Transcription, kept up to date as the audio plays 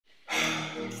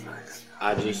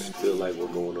I just feel like we're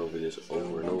going over this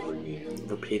over and over again.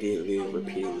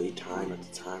 Repeatedly, time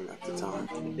after time after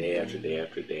time. Day after day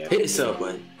after day after Hit the sub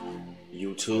button.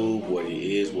 YouTube, what it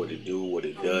is, what it do, what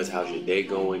it does, how's your day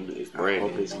going? It's I Brandon.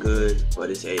 hope it's good, but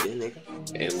it's Aiden, nigga.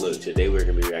 And look, today we're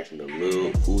gonna be reacting to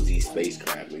Lil Uzi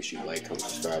Spacecraft. Make sure you like, comment,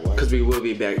 subscribe. Because we will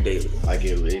be back daily. Like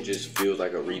it just feels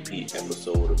like a repeat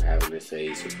episode of having to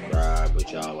say subscribe, but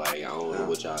y'all like, I don't know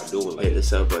what y'all doing. Like, hit the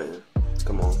sub button.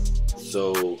 Come on.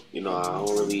 So, you know, I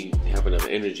don't really have enough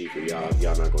energy for y'all if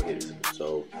y'all not gonna hit it.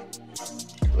 So,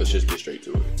 let's just get straight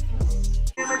to it.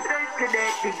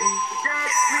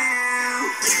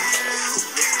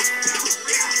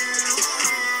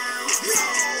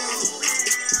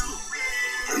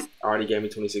 Already gave me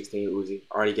 2016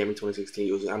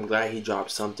 Uzi. I'm glad he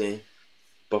dropped something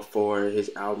before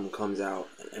his album comes out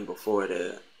and before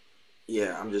the.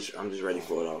 Yeah, I'm just ready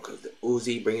for it all because the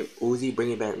Uzi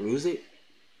bringing back music.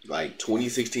 Like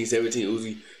 2016, 17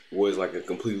 Uzi was like a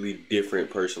completely different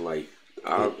person. Like,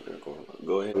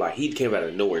 go ahead. Like he came out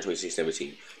of nowhere, 2016,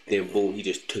 17. Then boom, he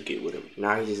just took it with him.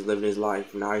 Now he's just living his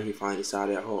life. Now he finally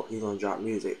decided, oh, he's gonna drop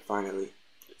music finally.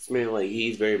 This man, like,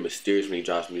 he's very mysterious when he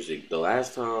drops music. The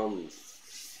last time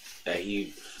that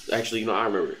he actually, you know, I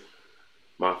remember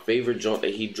my favorite joint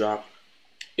that he dropped.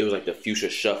 It was like the Fuchsia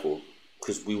Shuffle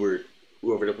because we were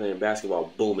over there playing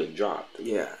basketball. Boom, it dropped.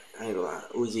 Yeah, I ain't gonna lie.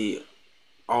 Uzi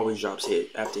always drops hit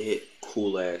after hit.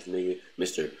 Cool ass nigga,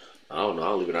 Mr. I don't know.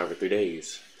 I'll leave it out for 3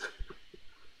 days.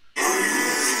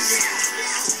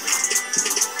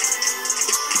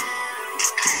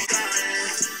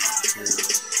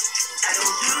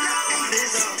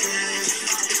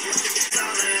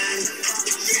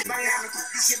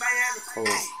 Hold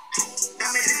on.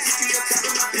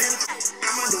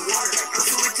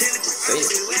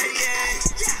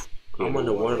 I'm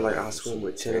underwater like I swim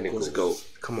with tentacles. Go.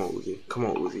 Come on, Uzi. Come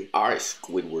on, Uzi. Alright,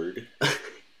 Squidward.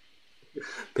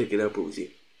 Pick it up, Uzi.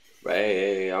 Right,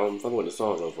 hey, I'm fucking with the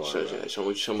song so far. Show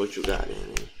me what you got in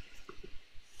there.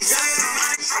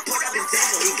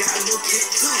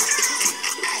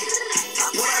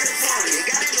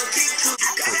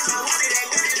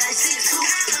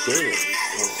 Damn.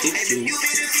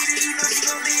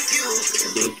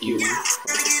 Thank you.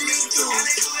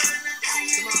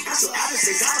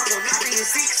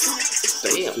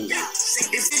 Damn.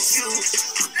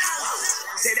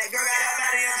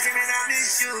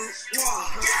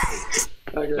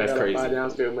 That's crazy.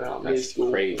 That's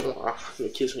crazy. A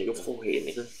kiss on your forehead,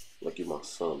 nigga. Like you my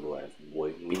son, little ass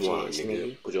boy.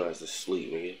 Nigga. Put your ass to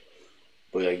sleep, nigga.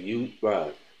 But like you,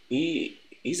 bro,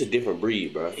 he's a different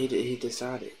breed, bro. He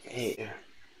decided, hey.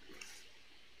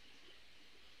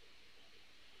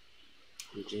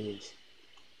 Jeez.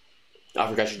 I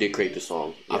forgot you did create the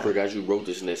song. Yeah. I forgot you wrote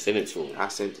this and then sent it to him. I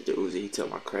sent it to Uzi. He took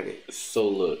my credit. So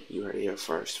look, you heard it here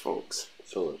first, folks.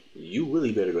 So look, you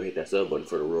really better go hit that sub button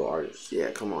for the real artists.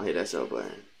 Yeah, come on, hit that sub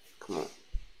button. Come on.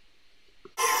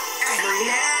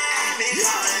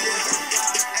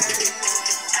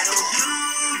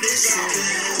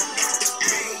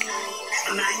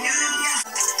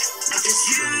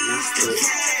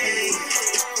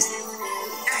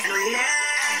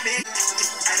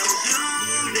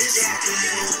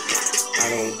 I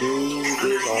don't do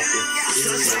this often.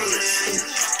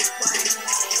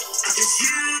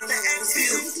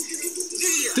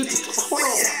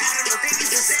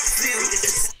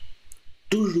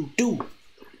 Do.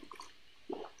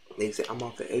 They say I'm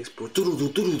off the export. Hey,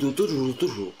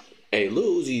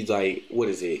 Lil Uzi's like, what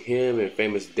is it? Him and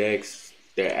Famous Dex,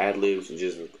 their ad libs are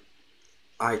just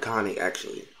iconic,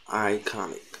 actually.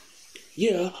 Iconic.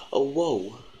 Yeah. Oh,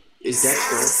 whoa. Is that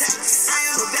so?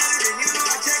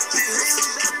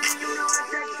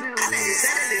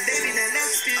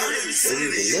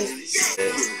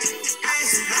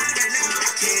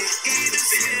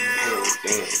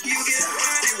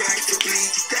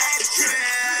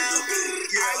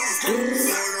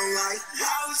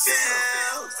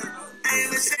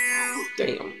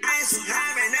 Damn.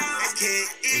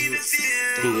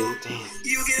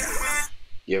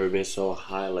 You ever been so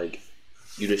high, like,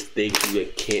 you just think you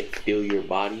can't feel your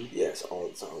body? Yes, all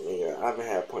the time, nigga. I haven't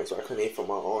had points where I couldn't eat from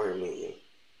my arm, nigga.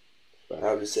 But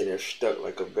I was just sitting there stuck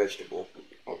like a vegetable.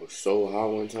 I was so high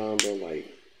one time, bro, like,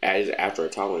 after a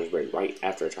tolerance break, right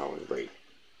after a tolerance break,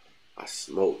 I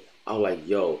smoked. I was like,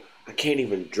 yo, I can't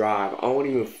even drive. I don't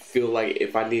even feel like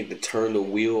if I needed to turn the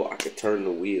wheel, I could turn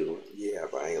the wheel. Yeah,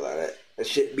 but I ain't like that. That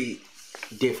shit be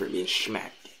different being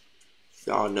smacked.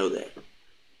 Y'all know that.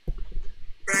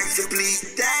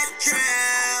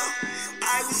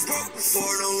 I was broke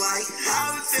before, don't like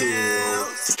how it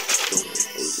feels.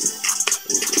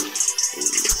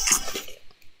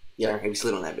 Yeah, I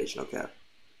slid on that bitch, no cap.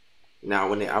 Now,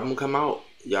 when the album come out,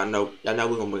 y'all know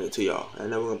we're gonna bring it to y'all. I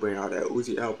know we're gonna bring out that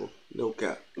Uzi album. No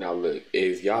cap. Now look,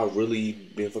 if y'all really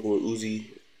been fucking with Uzi,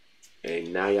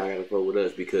 and now y'all gotta fuck with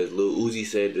us because Lil Uzi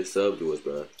said to sub to us,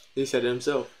 bro. He said it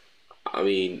himself. I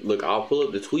mean, look, I'll pull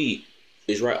up the tweet.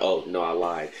 It's right. Oh no, I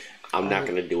lied. I'm not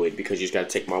gonna do it because you just gotta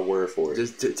take my word for it.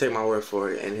 Just take my word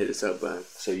for it and hit the sub button.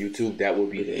 So YouTube, that will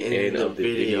be the end of the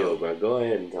video, bro. Go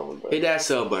ahead and tell them, bro. Hit that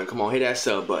sub button. Come on, hit that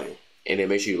sub button. And then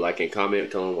make sure you like and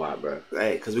comment. Tell them why, bro.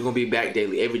 Hey, because we're gonna be back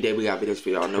daily. Every day we got videos for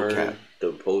y'all. No cap.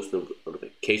 The post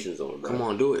notifications on, bro. Come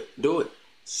on, do it. Do it.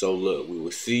 So look, we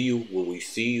will see you when we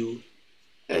see you.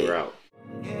 And we're out.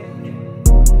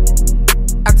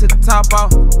 I took the top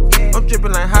off. I'm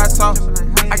dripping like hot sauce.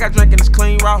 I got drink in this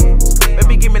clean raw.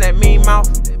 Baby, give me that mean mouth.